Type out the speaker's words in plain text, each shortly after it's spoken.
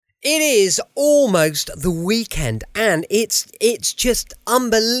It is almost the weekend, and it's just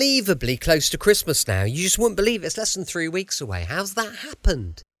unbelievably close to Christmas now. You just wouldn't believe it. It's less than 3 weeks away. How's that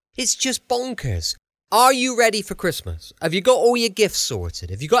happened? It's just bonkers. Are you ready for Christmas? Have you got all your gifts sorted?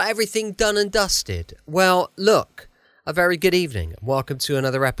 Have you got everything done and dusted? Well, look, a very good evening. Welcome to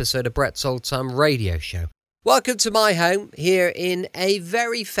another episode of Brett's Old Time Radio Show. Welcome to my home here in a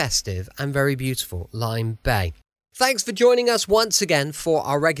very festive and very beautiful Lyme Bay. Thanks for joining us once again for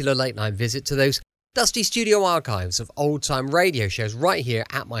our regular late night visit to those dusty studio archives of old time radio shows right here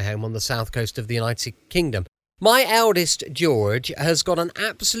at my home on the south coast of the United Kingdom. My eldest, George, has got an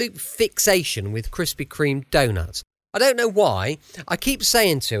absolute fixation with Krispy Kreme donuts. I don't know why. I keep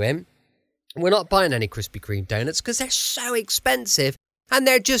saying to him, we're not buying any Krispy Kreme donuts because they're so expensive and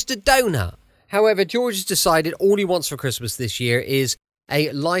they're just a donut. However, George has decided all he wants for Christmas this year is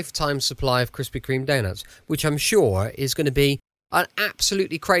a lifetime supply of Krispy Kreme donuts, which I'm sure is going to be an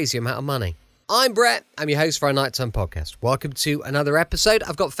absolutely crazy amount of money. I'm Brett. I'm your host for our Nighttime Podcast. Welcome to another episode.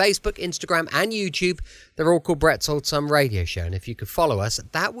 I've got Facebook, Instagram and YouTube. They're all called Brett's Old Time Radio Show. And if you could follow us,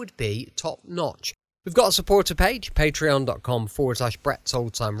 that would be top notch. We've got a supporter page, patreon.com/Brett's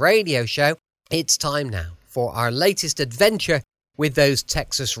Old Time Radio Show. It's time now for our latest adventure with those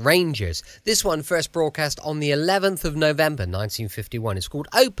Texas Rangers. This one first broadcast on the 11th of November, 1951. It's called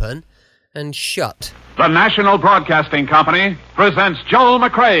Open and Shut. The National Broadcasting Company presents Joel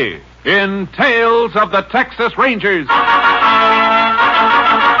McCrea in Tales of the Texas Rangers.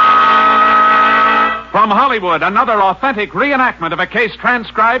 From Hollywood, another authentic reenactment of a case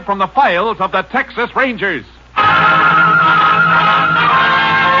transcribed from the files of the Texas Rangers.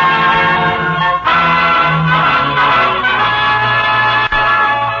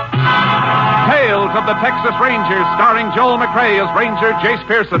 Of the Texas Rangers, starring Joel McCrea as Ranger Jace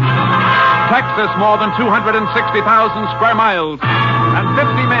Pearson. Texas, more than 260,000 square miles, and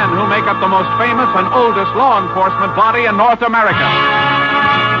 50 men who make up the most famous and oldest law enforcement body in North America.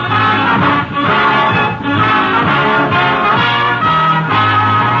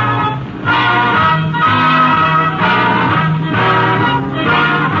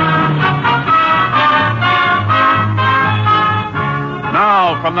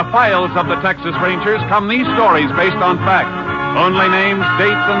 From the files of the Texas Rangers come these stories based on fact. Only names,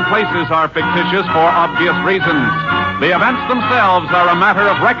 dates, and places are fictitious for obvious reasons. The events themselves are a matter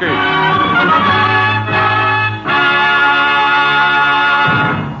of record.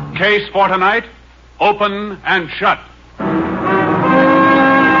 Case for tonight, Open and Shut.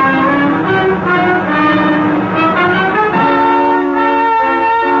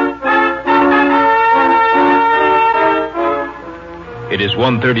 It is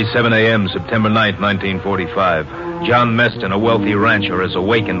 1:37 a.m., September 9th, 1945. John Meston, a wealthy rancher, is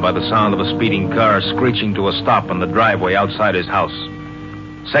awakened by the sound of a speeding car screeching to a stop on the driveway outside his house.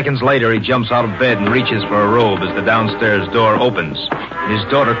 Seconds later, he jumps out of bed and reaches for a robe as the downstairs door opens. His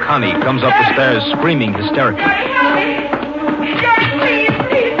daughter, Connie, comes up the stairs screaming hysterically.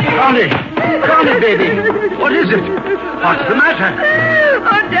 Connie, baby. What is it? What's the matter?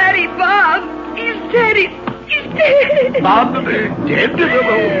 Oh, Daddy, Bob. He's dead. He's dead. Bob, dead?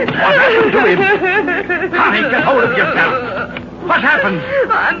 What happened to him? Connie, get hold of yourself. What happened?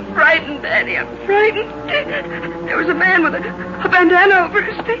 I'm frightened, Daddy. I'm frightened. There was a man with a bandana over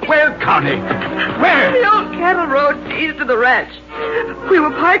his face. Where, Connie? Where? The old cattle road east of the ranch. We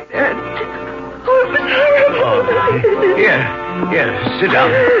were parked there. Oh, it was horrible. Here, sit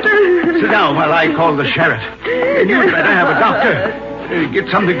down. Sit down while I call the sheriff. And you'd better have a doctor. Get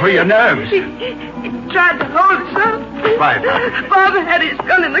something for your nerves. He tried to hold us up. Why? Bob had his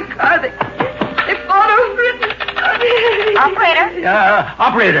gun in the car. They fought over it.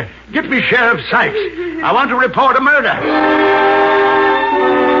 Operator, get me Sheriff Sykes. I want to report a murder.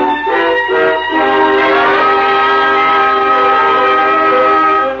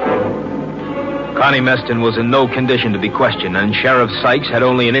 Connie Meston was in no condition to be questioned, and Sheriff Sykes had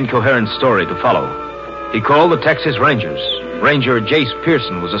only an incoherent story to follow. He called the Texas Rangers. Ranger Jace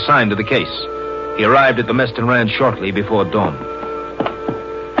Pearson was assigned to the case. He arrived at the Meston Ranch shortly before dawn.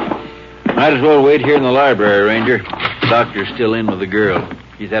 Might as well wait here in the library, Ranger. The doctor's still in with the girl.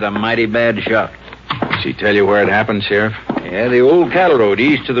 She's had a mighty bad shock. Did she tell you where it happened, Sheriff? Yeah, the old cattle road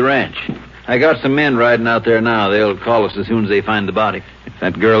east of the ranch. I got some men riding out there now. They'll call us as soon as they find the body.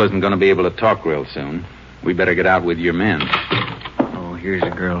 That girl isn't going to be able to talk real soon. We better get out with your men. Oh, here's the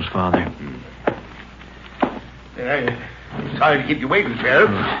girl's father. Sorry to keep you waiting, Sheriff.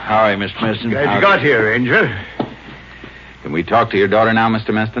 How are you, Mr. Meston? Glad you got here, Ranger. Can we talk to your daughter now,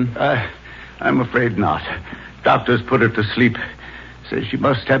 Mr. Meston? I'm afraid not. Doctors put her to sleep. Says she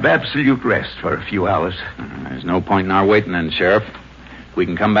must have absolute rest for a few hours. There's no point in our waiting then, Sheriff. We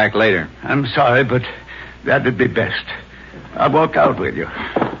can come back later. I'm sorry, but that'd be best. I'll walk out with you.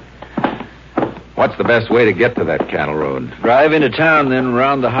 What's the best way to get to that cattle road? Drive into town, then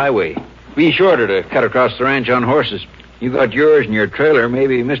round the highway. Be shorter to cut across the ranch on horses. You got yours in your trailer.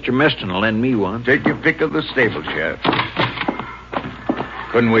 Maybe Mr. Meston will lend me one. Take your pick of the stable, Sheriff.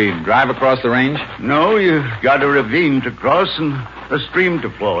 Couldn't we drive across the range? No, you've got a ravine to cross and a stream to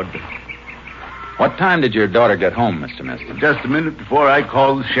ford. What time did your daughter get home, Mr. Meston? Just a minute before I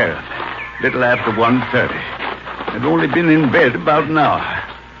called the sheriff. Little after 1:30. I'd only been in bed about an hour.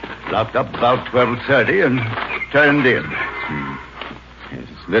 Locked up about 12:30 and turned in. Is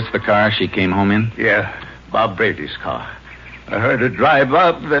this the car she came home in? Yeah, Bob Brady's car. I heard her drive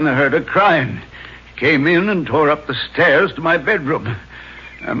up, then I heard her crying. Came in and tore up the stairs to my bedroom.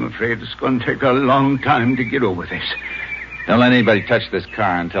 I'm afraid it's going to take a long time to get over this. Don't let anybody touch this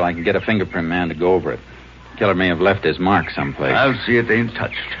car until I can get a fingerprint man to go over it. Killer may have left his mark someplace. I'll see it ain't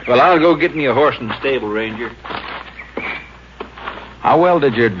touched. Well, I'll go get me a horse in the stable, Ranger. How well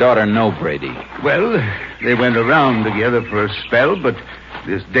did your daughter know Brady? Well, they went around together for a spell, but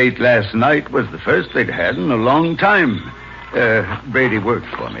this date last night was the first they'd had in a long time. Brady worked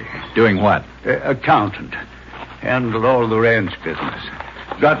for me. Doing what? Accountant. Handled all the ranch business.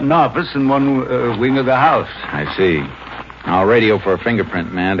 Got an office in one wing of the house. I see. I'll radio for a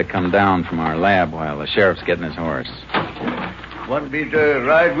fingerprint man to come down from our lab while the sheriff's getting his horse. Want me to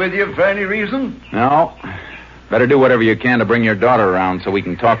ride with you for any reason? No. Better do whatever you can to bring your daughter around so we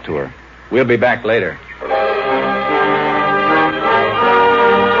can talk to her. We'll be back later.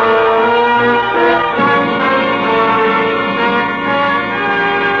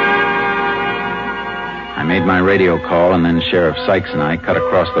 I made my radio call, and then Sheriff Sykes and I cut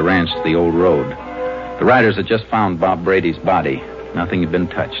across the ranch to the old road. The riders had just found Bob Brady's body. Nothing had been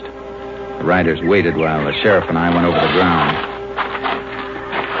touched. The riders waited while the sheriff and I went over the ground.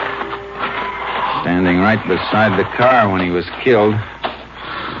 Standing right beside the car when he was killed.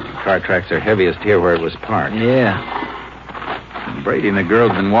 The car tracks are heaviest here where it was parked. Yeah. Brady and the girl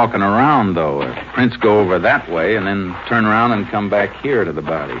had been walking around, though. Prints go over that way and then turn around and come back here to the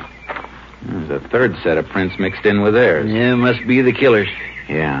body. There's a third set of prints mixed in with theirs. Yeah, must be the killers.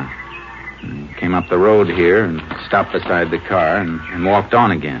 Yeah. Came up the road here and stopped beside the car and walked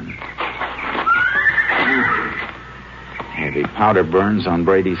on again. Heavy powder burns on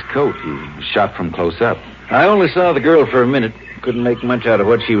Brady's coat. He was shot from close up. I only saw the girl for a minute. Couldn't make much out of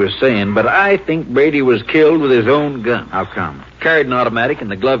what she was saying, but I think Brady was killed with his own gun. How come? Carried an automatic in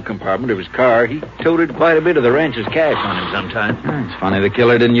the glove compartment of his car. He toted quite a bit of the ranch's cash on him sometime. It's funny the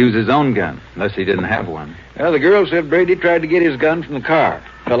killer didn't use his own gun, unless he didn't have one. Well, the girl said Brady tried to get his gun from the car.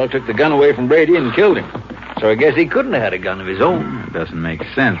 Fellow took the gun away from Brady and killed him. So I guess he couldn't have had a gun of his own. It doesn't make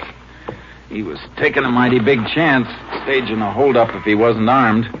sense. He was taking a mighty big chance, staging a holdup if he wasn't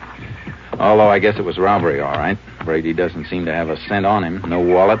armed. Although I guess it was robbery, all right. Brady doesn't seem to have a cent on him. No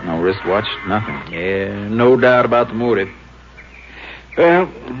wallet, no wristwatch, nothing. Yeah, no doubt about the motive. Well,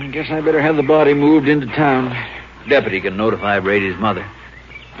 I guess I better have the body moved into town. Deputy can notify Brady's mother.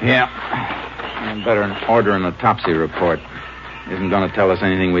 Yeah. And better order an autopsy report. Isn't going to tell us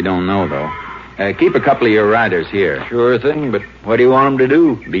anything we don't know, though. Keep a couple of your riders here. Sure thing, but what do you want them to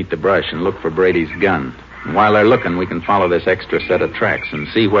do? Beat the brush and look for Brady's gun. And while they're looking, we can follow this extra set of tracks and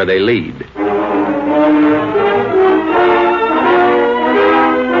see where they lead.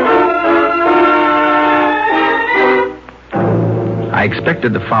 I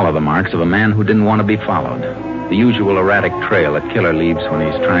expected to follow the marks of a man who didn't want to be followed. The usual erratic trail a killer leaves when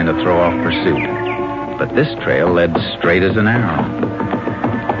he's trying to throw off pursuit. But this trail led straight as an arrow.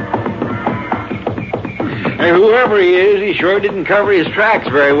 Hey, whoever he is, he sure didn't cover his tracks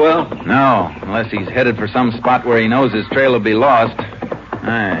very well. No, unless he's headed for some spot where he knows his trail will be lost.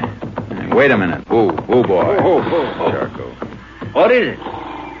 Hey, wait a minute. Whoa, boy. Oh. Charco. What is it?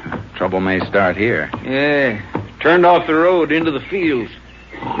 Trouble may start here. Yeah, turned off the road into the fields.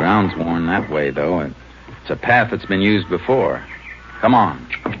 The ground's worn that way, though. It's a path that's been used before. Come on.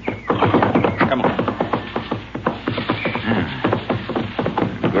 Come on.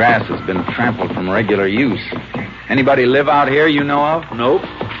 The grass has been trampled from regular use. Anybody live out here you know of? Nope.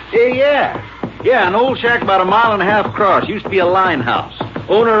 Yeah, an old shack about a mile and a half across. Used to be a line house.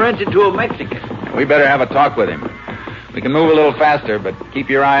 Owner rented to a Mexican. We better have a talk with him. We can move a little faster, but keep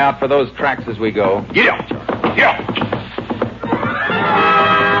your eye out for those tracks as we go. Get up.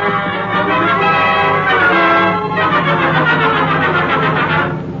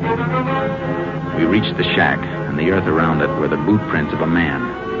 We reached the shack, and the earth around it were the boot prints of a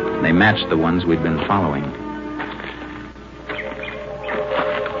man. They matched the ones we'd been following.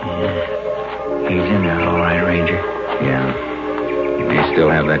 He's in there, all right, Ranger. Yeah. You may still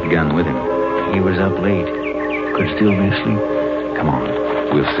have that gun with him? He was up late. Could still be asleep. Come on.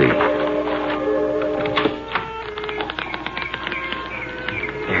 We'll see.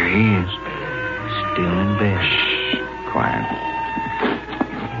 There he is. Still in bed. Shh. Quiet.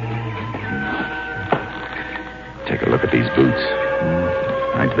 Take a look at these boots.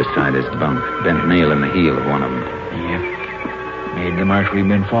 Right beside his bunk. Bent nail in the heel of one of them. Yep. Made the mark we've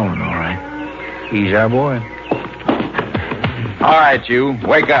been following, all right. He's our boy. All right, you.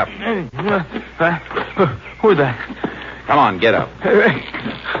 Wake up. Who's that? Come on, get up.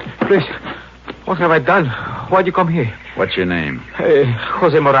 Please, what have I done? Why'd you come here? What's your name?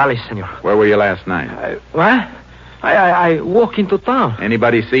 Jose Morales, senor. Where were you last night? What? I walk into town.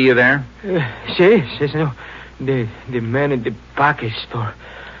 Anybody see you there? Sí, senor. The man in the package store.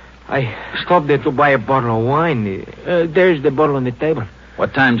 I stopped there to buy a bottle of wine. There's the bottle on the table.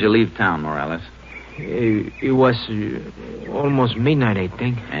 What time did you leave town, Morales? It was almost midnight, I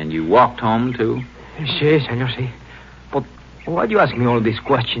think. And you walked home, too? Sí, senor, sí. But why do you ask me all these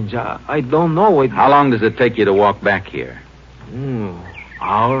questions? I don't know. How long does it take you to walk back here?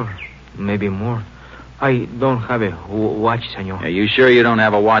 Hour, maybe more. I don't have a watch, senor. Are you sure you don't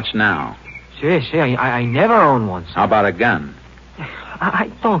have a watch now? Sí, I never owned one, senor. How about a gun?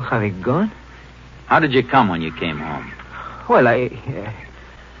 I don't have a gun. How did you come when you came home? Well,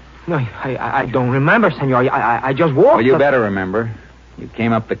 No, I don't remember, senor. I just walked. Well, you better remember. You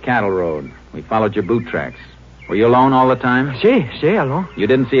came up the cattle road. We followed your boot tracks. Were you alone all the time? Sí, alone. You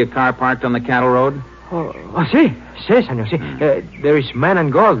didn't see a car parked on the cattle road? Sí, senor, sí. There is man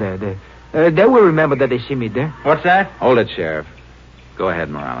and girl there. They will remember that they see me there. What's that? Hold it, Sheriff. Go ahead,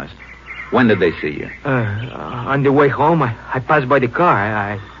 Morales. When did they see you? On the way home, I passed by the car.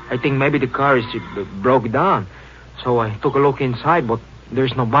 I think maybe the car is broke down. So I took a look inside, but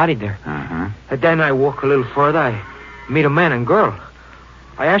there's nobody there. Uh-huh. And then I walk a little further. I meet a man and girl.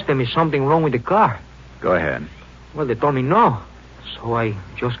 I asked them, is something wrong with the car? Go ahead. Well, they told me no. So I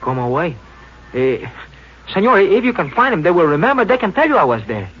just come away. Senor, if you can find them, they will remember. They can tell you I was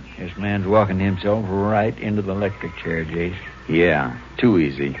there. This man's walking himself right into the electric chair, Jace. Yeah, too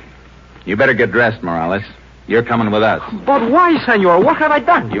easy. You better get dressed, Morales. You're coming with us. But why, senor? What have I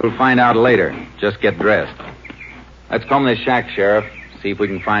done? You'll find out later. Just get dressed. Let's comb this shack, Sheriff. See if we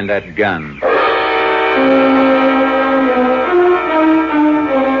can find that gun.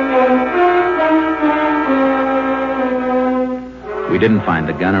 We didn't find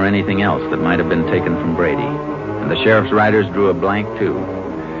the gun or anything else that might have been taken from Brady. And the sheriff's riders drew a blank, too.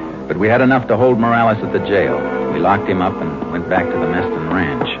 But we had enough to hold Morales at the jail. We locked him up and went back to the Meston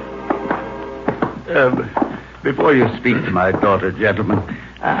Ranch. Before you speak to my daughter, gentlemen,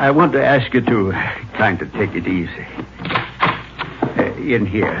 I want to ask you to kind of take it easy. In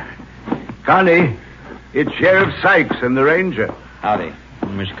here. Connie, it's Sheriff Sykes and the Ranger. Howdy.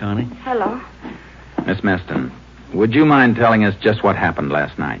 Miss Connie? Hello. Miss Meston, would you mind telling us just what happened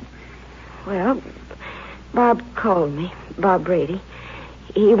last night? Well, Bob called me, Bob Brady.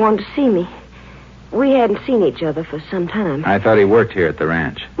 He wanted to see me. We hadn't seen each other for some time. I thought he worked here at the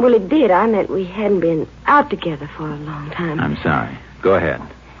ranch. Well, it did. I meant we hadn't been out together for a long time. I'm sorry. Go ahead.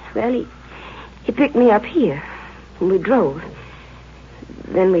 Well, he picked me up here, and we drove.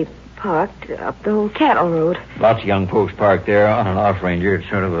 Then we parked up the old cattle road. Lots of young folks parked there on and off, Ranger. It's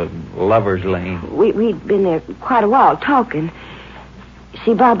sort of a lover's lane. We'd been there quite a while talking.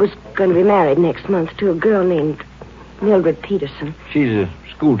 See, Bob was going to be married next month to a girl named Mildred Peterson. She's a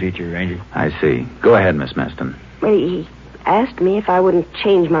school teacher, Ranger. I see. Go ahead, Miss Meston. Well, he asked me if I wouldn't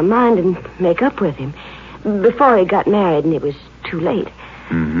change my mind and make up with him before he got married, and it was too late.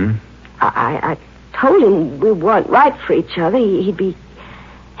 Mm-hmm. I told him we weren't right for each other. He'd be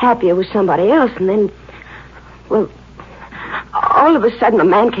happier with somebody else, and then, well, all of a sudden a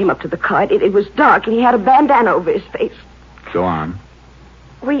man came up to the car. It was dark, and he had a bandana over his face. Go on.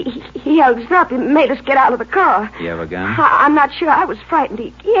 He held us up and made us get out of the car. You have a gun? I'm not sure. I was frightened.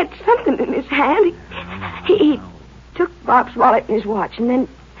 He had something in his hand. He took Bob's wallet and his watch, and then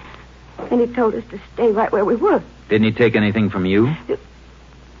he told us to stay right where we were. Didn't he take anything from you?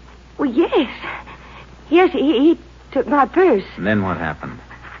 Well, yes. Yes, he took my purse. And then what happened?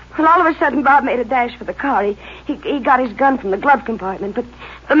 Well, all of a sudden, Bob made a dash for the car. He got his gun from the glove compartment, but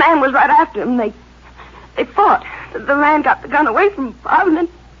the man was right after him. They fought. The man got the gun away from Bob, and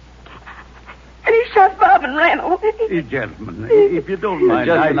he shot Bob and ran away. Gentlemen, if you don't mind,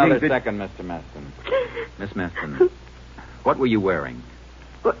 Just I another think that... second, Mr. Meston. Miss Meston, what were you wearing?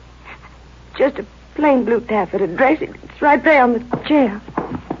 Well, just a plain blue taffeta dress. It's right there on the chair.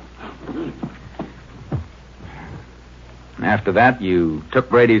 After that, you took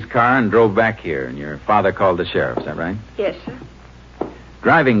Brady's car and drove back here, and your father called the sheriff, is that right? Yes, sir.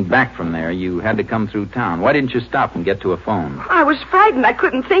 Driving back from there, you had to come through town. Why didn't you stop and get to a phone? I was frightened. I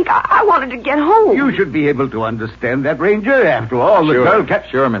couldn't think. I wanted to get home. You should be able to understand that, Ranger. After all, the girl...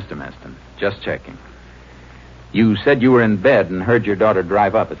 Sure, Mr. Meston. Just checking. You said you were in bed and heard your daughter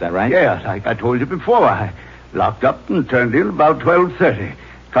drive up. Is that right? Yes, like I told you before. I locked up and turned in about 12:30.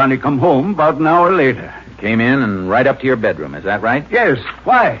 Connie come home about an hour later. Came in and right up to your bedroom. Is that right? Yes.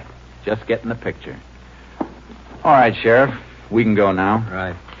 Why? Just getting the picture. All right, Sheriff. We can go now.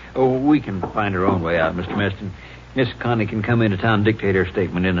 Right. Oh, we can find our own way out, Mr. Meston. Miss Connie can come into town and dictate her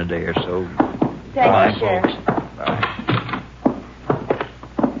statement in a day or so. Thank you, Sheriff.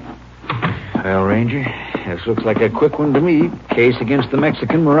 Well, Ranger, this looks like a quick one to me. Case against the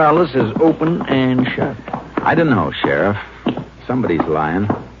Mexican Morales is open and shut. I don't know, Sheriff. Somebody's lying.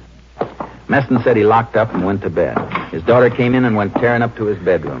 Meston said he locked up and went to bed. His daughter came in and went tearing up to his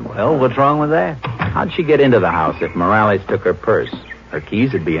bedroom. Well, what's wrong with that? How'd she get into the house if Morales took her purse? Her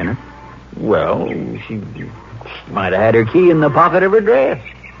keys would be in her. Well, she might have had her key in the pocket of her dress.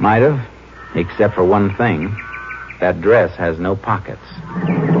 Might have, except for one thing. That dress has no pockets.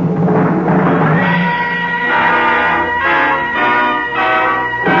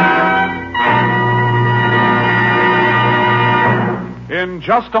 In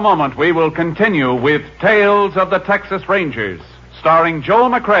just a moment, we will continue with Tales of the Texas Rangers, starring Joel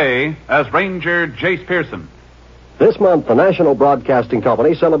McCrea as Ranger Jace Pearson. This month, the National Broadcasting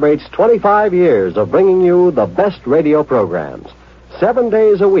Company celebrates 25 years of bringing you the best radio programs. 7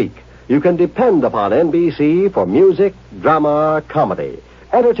 days a week, you can depend upon NBC for music, drama, comedy,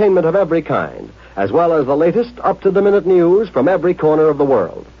 entertainment of every kind, as well as the latest up-to-the-minute news from every corner of the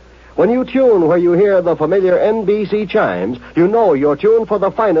world. When you tune where you hear the familiar NBC chimes, you know you're tuned for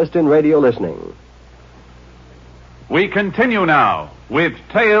the finest in radio listening. We continue now with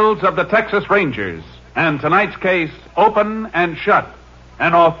Tales of the Texas Rangers, and tonight's case, Open and Shut,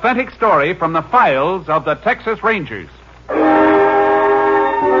 an authentic story from the files of the Texas Rangers.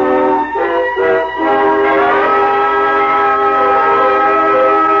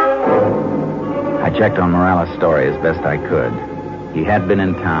 I checked on Morales' story as best I could. He had been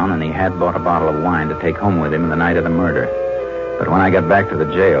in town, and he had bought a bottle of wine to take home with him the night of the murder. But when I got back to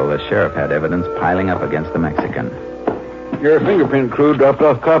the jail, the sheriff had evidence piling up against the Mexican. Your fingerprint crew dropped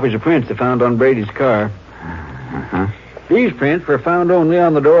off copies of prints they found on Brady's car. Uh-huh. These prints were found only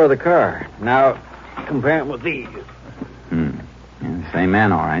on the door of the car. Now, compare them with these. Yeah, same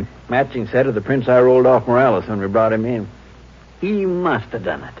man, all right. Matching set of the prints I rolled off Morales when we brought him in. He must have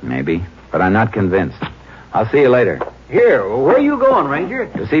done it. Maybe, but I'm not convinced. I'll see you later. Here, where are you going, Ranger?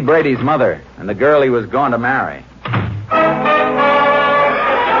 To see Brady's mother and the girl he was going to marry.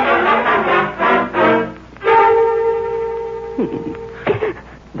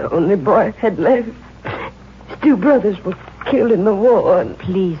 The only boy I had left. His two brothers were killed in the war. And...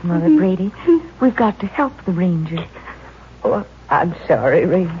 Please, Mother Brady, we've got to help the Rangers. Oh, I'm sorry,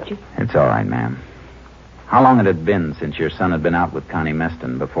 Ranger. It's all right, ma'am. How long had it been since your son had been out with Connie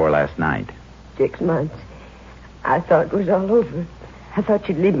Meston before last night? 6 months. I thought it was all over. I thought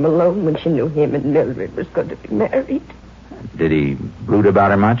she'd leave him alone when she knew him and Mildred was going to be married. Did he brood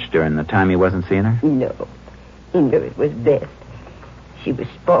about her much during the time he wasn't seeing her? No. He knew it was best. She was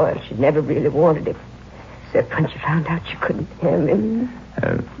spoiled. She never really wanted him. Except when she found out she couldn't have him.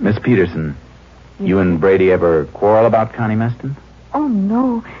 Miss Peterson, you and Brady ever quarrel about Connie Meston? Oh,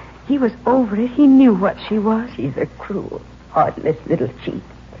 no. He was over it. He knew what she was. She's a cruel, heartless little cheat.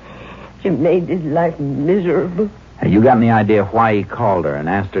 She made his life miserable. You got any idea why he called her and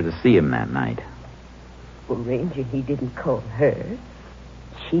asked her to see him that night? Well, Ranger, he didn't call her.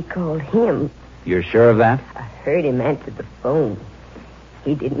 She called him. You're sure of that? I heard him answer the phone.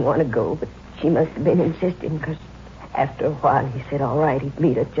 He didn't want to go, but she must have been insisting, because after a while he said all right, he'd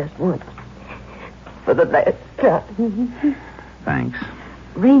meet her just once. For the last time. Thanks.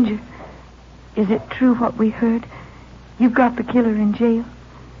 Ranger, is it true what we heard? You've got the killer in jail?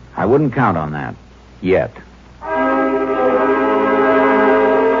 I wouldn't count on that. Yet.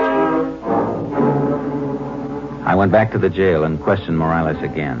 I went back to the jail and questioned Morales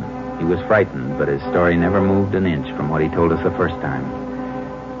again. He was frightened, but his story never moved an inch from what he told us the first time.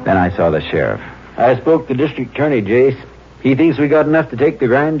 Then I saw the sheriff. I spoke to District Attorney Jace. He thinks we got enough to take the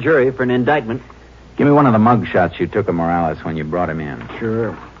grand jury for an indictment. Give me one of the mug shots you took of Morales when you brought him in.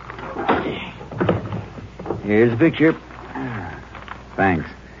 Sure. Here's the picture. Thanks.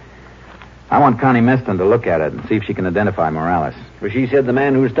 I want Connie Meston to look at it and see if she can identify Morales. Well, she said the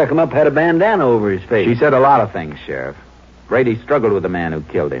man who stuck him up had a bandana over his face. She said a lot of things, Sheriff. Brady struggled with the man who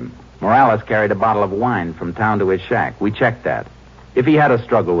killed him. Morales carried a bottle of wine from town to his shack. We checked that. If he had a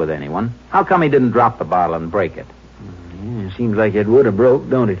struggle with anyone, how come he didn't drop the bottle and break it? Yeah, seems like it would have broke,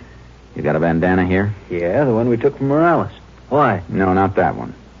 don't it? You got a bandana here? Yeah, the one we took from Morales. Why? No, not that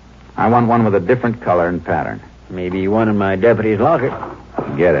one. I want one with a different color and pattern. Maybe you wanted my deputy's locket.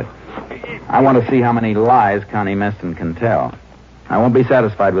 Get it. I want to see how many lies Connie Meston can tell. I won't be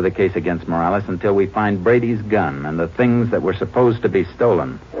satisfied with the case against Morales until we find Brady's gun and the things that were supposed to be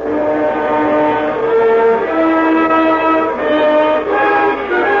stolen.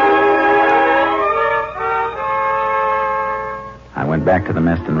 I went back to the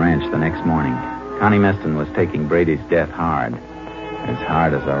Meston Ranch the next morning. Connie Meston was taking Brady's death hard. As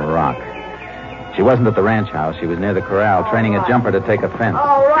hard as a rock. She wasn't at the ranch house. She was near the corral, training a jumper to take a fence.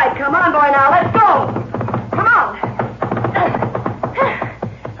 All right, come on, boy, now. Let's go. Come on.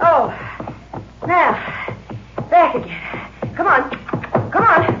 Oh. Now, back again. Come on. Come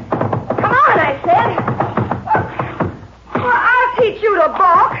on. Come on, I said. Well, I'll teach you to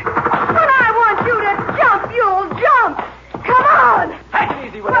balk. When I want you to jump, you'll jump. Come on. Take it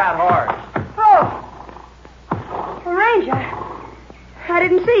easy with that horse. Oh. Ranger, I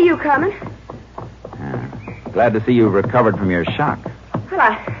didn't see you coming. Glad to see you recovered from your shock. Well,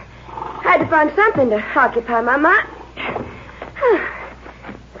 I had to find something to occupy my mind.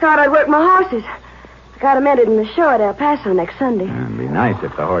 Thought I'd work my horses. Got them entered in the show at El Paso next Sunday. It'd be nice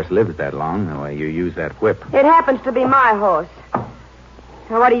if the horse lives that long, the way you use that whip. It happens to be my horse.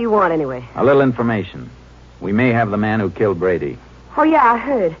 Now, what do you want, anyway? A little information. We may have the man who killed Brady. Oh, yeah, I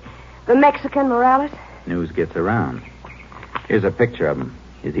heard. The Mexican Morales? News gets around. Here's a picture of him.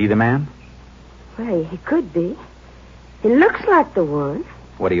 Is he the man? Well, he could be. He looks like the one.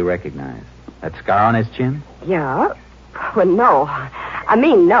 What do you recognize? That scar on his chin? Yeah. Well, no. I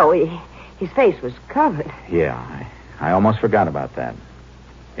mean, no. His face was covered. Yeah, I almost forgot about that.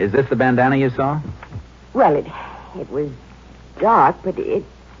 Is this the bandana you saw? Well, it was dark, but it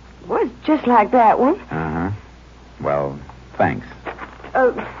was just like that one. Uh-huh. Well, thanks.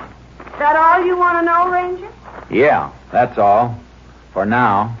 That all you want to know, Ranger? Yeah, that's all. For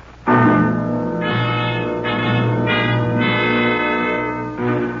now.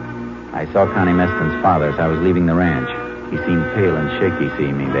 I saw Connie Meston's father as I was leaving the ranch. He seemed pale and shaky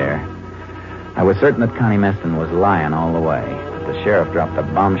seeing me there. I was certain that Connie Meston was lying all the way. But the sheriff dropped a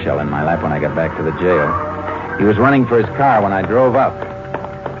bombshell in my lap when I got back to the jail. He was running for his car when I drove up.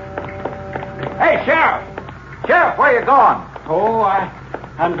 Hey, Sheriff! Sheriff, where you going? Oh,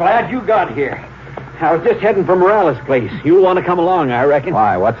 I'm glad you got here. I was just heading for Morales' place. You'll want to come along, I reckon.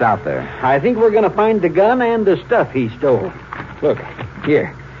 Why? What's out there? I think we're going to find the gun and the stuff he stole. Look,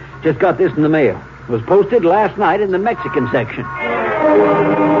 here. Just got this in the mail. It was posted last night in the Mexican section.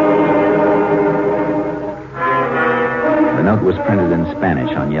 The note was printed in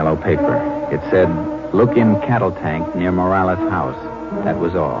Spanish on yellow paper. It said, "Look in cattle tank near Morales' house." That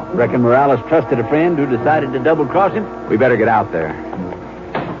was all. Reckon Morales trusted a friend who decided to double-cross him? We better get out there.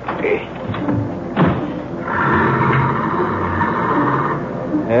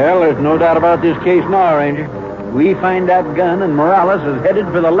 Well, there's no doubt about this case now, Ranger. We find that gun, and Morales is headed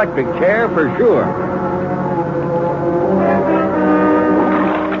for the electric chair for sure.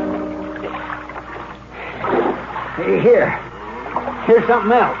 Hey, here's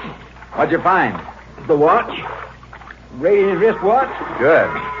something else. What'd you find? The watch. Brady's wristwatch. Good.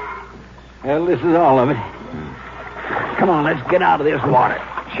 Well, this is all of it. Come on, let's get out of this water.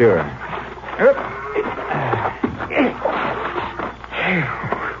 Sure.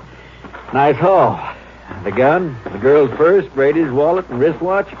 Nice haul. The gun, the girl's purse, Brady's wallet, and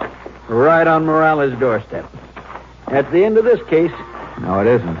wristwatch, right on Morales' doorstep. That's the end of this case. No, it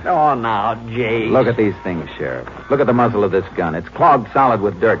isn't. Oh, now, Jay. Look at these things, Sheriff. Look at the muzzle of this gun. It's clogged solid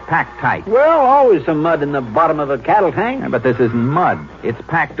with dirt, packed tight. Well, always some mud in the bottom of a cattle tank. Yeah, but this isn't mud. It's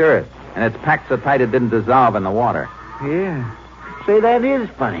packed earth. And it's packed so tight it didn't dissolve in the water. Yeah. Say, that is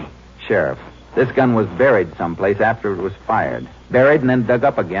funny. Sheriff, this gun was buried someplace after it was fired. Buried and then dug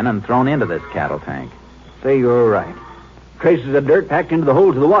up again and thrown into this cattle tank. Say, you're right. Traces of dirt packed into the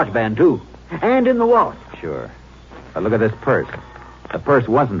holes of the watch band, too. And in the wallet. Sure. But look at this purse. The purse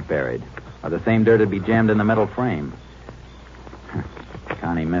wasn't buried, or the same dirt would be jammed in the metal frame.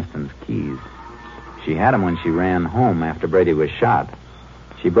 Connie Meston's keys. She had them when she ran home after Brady was shot.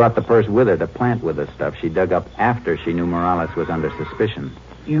 She brought the purse with her to plant with the stuff she dug up after she knew Morales was under suspicion.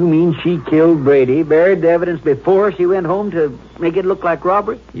 You mean she killed Brady, buried the evidence before she went home to make it look like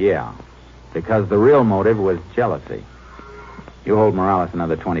robbery? Yeah, because the real motive was jealousy. You hold Morales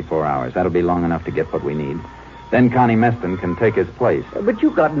another 24 hours. That'll be long enough to get what we need. Then Connie Meston can take his place. But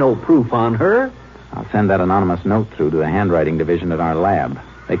you got no proof on her. I'll send that anonymous note through to the handwriting division at our lab.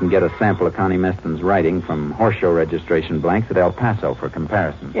 They can get a sample of Connie Meston's writing from horse show registration blanks at El Paso for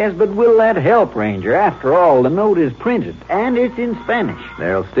comparison. Yes, but will that help, Ranger? After all, the note is printed, and it's in Spanish.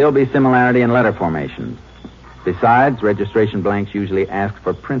 There'll still be similarity in letter formations. Besides, registration blanks usually ask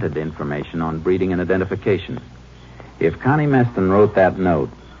for printed information on breeding and identification. If Connie Meston wrote that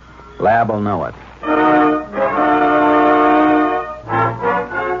note, Lab will know it.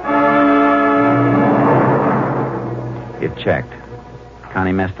 It checked.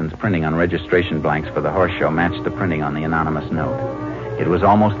 Connie Meston's printing on registration blanks for the horse show matched the printing on the anonymous note. It was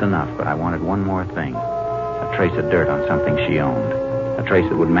almost enough, but I wanted one more thing. A trace of dirt on something she owned. A trace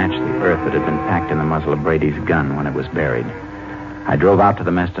that would match the earth that had been packed in the muzzle of Brady's gun when it was buried. I drove out to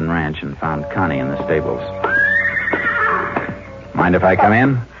the Meston Ranch and found Connie in the stables. Mind if I come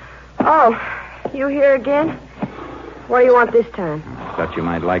in? Oh, you here again? What do you want this time? I thought you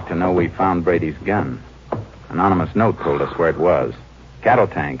might like to know we found Brady's gun. Anonymous note told us where it was. Cattle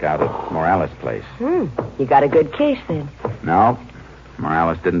tank out at Morales' place. You got a good case then. No,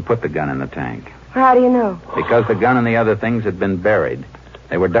 Morales didn't put the gun in the tank. How do you know? Because the gun and the other things had been buried.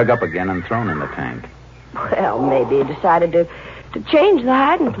 They were dug up again and thrown in the tank. Well, maybe he decided to change the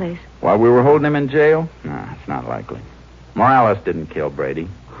hiding place. While we were holding him in jail? No, it's not likely. Morales didn't kill Brady.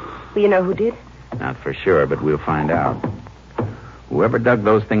 Well, you know who did? Not for sure, but we'll find out. Whoever dug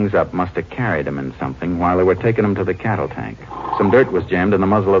those things up must have carried them in something while they were taking them to the cattle tank. Some dirt was jammed in the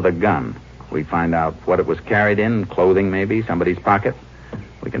muzzle of the gun. We find out what it was carried in, clothing maybe, somebody's pocket.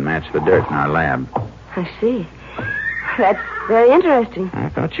 We can match the dirt in our lab. I see. That's very interesting. I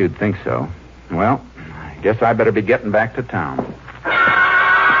thought you'd think so. Well, I guess I better be getting back to town.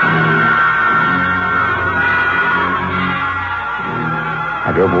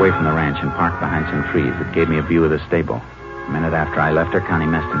 I drove away from the ranch and parked behind some trees that gave me a view of the stable. A minute after I left her, Connie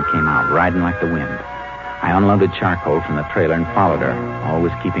Meston came out, riding like the wind. I unloaded charcoal from the trailer and followed her,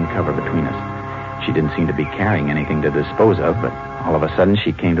 always keeping cover between us. She didn't seem to be carrying anything to dispose of, but all of a sudden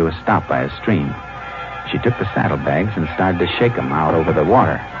she came to a stop by a stream. She took the saddlebags and started to shake them out over the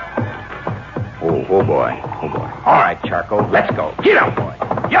water. Oh, boy. All right, Charcoal, let's go. Get out, boy.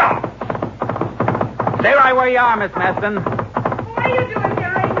 Yeah. Stay right where you are, Miss Meston. What are you doing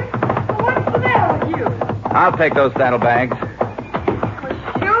here, Ranger? What's the matter with you? I'll take those saddlebags. Well,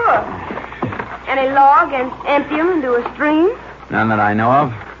 sure. Any log and empty them into a stream? None that I know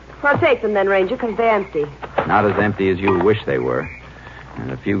of. Well, take them then, Ranger, because they're empty. Not as empty as you wish they were.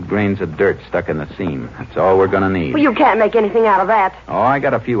 And a few grains of dirt stuck in the seam. That's all we're going to need. Well, you can't make anything out of that. Oh, I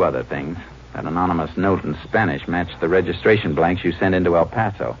got a few other things. That anonymous note in Spanish matched the registration blanks you sent into El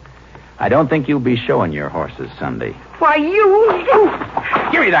Paso. I don't think you'll be showing your horses Sunday. Why, you...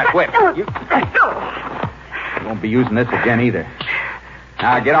 Give me that whip. You won't be using this again either.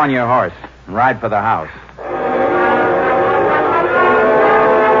 Now, get on your horse and ride for the house.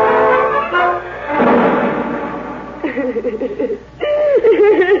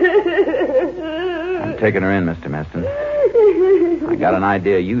 I'm taking her in, Mr. Meston. I got an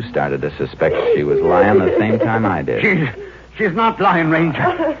idea you started to suspect she was lying the same time I did. She's not lying,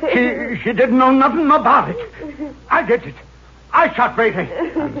 Ranger. She didn't know nothing about it. I did it. I shot Brady.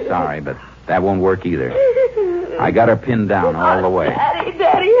 I'm sorry, but that won't work either. I got her pinned down all the way.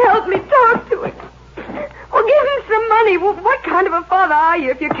 Daddy, help me talk to him. Well, give him some money. Well, what kind of a father are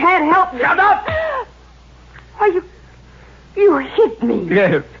you if you can't help me? Shut up! Why, you hit me.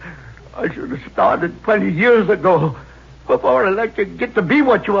 Yes. I should have started 20 years ago, before I let you get to be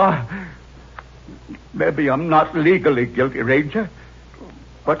what you are. Maybe I'm not legally guilty, Ranger,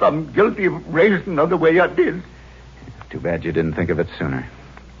 but I'm guilty of raising her the way I did. Too bad you didn't think of it sooner.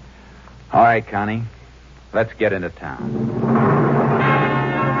 All right, Connie, let's get into town.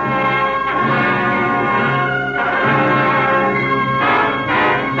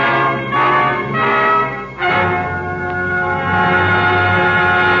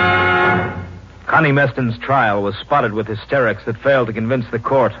 Connie Meston's trial was spotted with hysterics that failed to convince the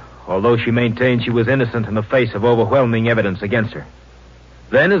court, although she maintained she was innocent in the face of overwhelming evidence against her.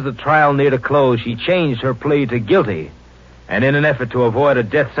 Then, as the trial neared a close, she changed her plea to guilty, and in an effort to avoid a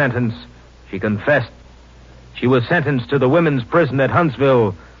death sentence, she confessed. She was sentenced to the women's prison at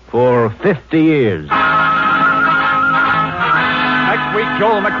Huntsville for 50 years. Next week,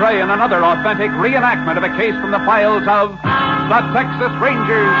 Joel McCrea in another authentic reenactment of a case from the files of the Texas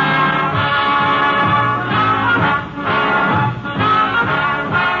Rangers.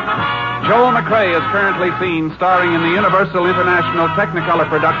 Joel McCrea is currently seen starring in the Universal International Technicolor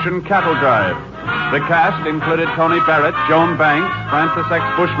production Cattle Drive. The cast included Tony Barrett, Joan Banks, Francis X.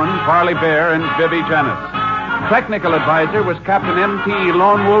 Bushman, Farley Bear, and Bibi Janis. Technical advisor was Captain M.T.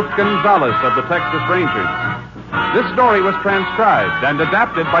 Lone Wolf Gonzalez of the Texas Rangers. This story was transcribed and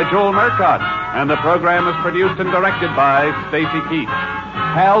adapted by Joel Murcott, and the program is produced and directed by Stacy Keach.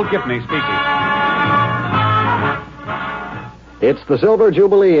 Hal Gibney speaking. It's the Silver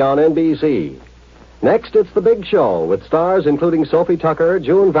Jubilee on NBC. Next, it's The Big Show, with stars including Sophie Tucker,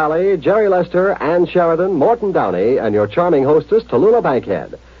 June Valley, Jerry Lester, Ann Sheridan, Morton Downey, and your charming hostess, Tallulah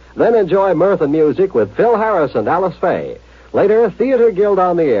Bankhead. Then enjoy mirth and music with Phil Harris and Alice Faye. Later, Theater Guild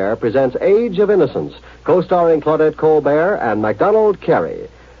on the Air presents Age of Innocence, co-starring Claudette Colbert and MacDonald Carey.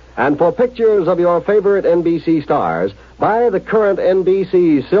 And for pictures of your favorite NBC stars, buy the current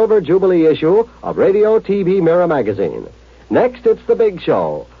NBC Silver Jubilee issue of Radio TV Mirror magazine. Next, it's The Big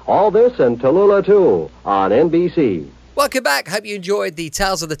Show. All this and Tallulah, too, on NBC. Welcome back. Hope you enjoyed the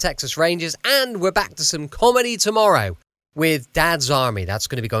Tales of the Texas Rangers, and we're back to some comedy tomorrow with Dad's Army. That's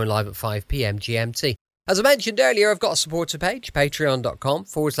going to be going live at 5 p.m. GMT. As I mentioned earlier, I've got a supporter page,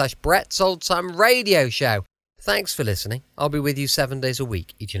 patreon.com/Brett's Old Time Radio Show. Thanks for listening. I'll be with you 7 days a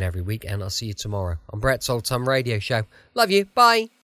week, each and every week, and I'll see you tomorrow on Brett's Old Time Radio Show. Love you. Bye.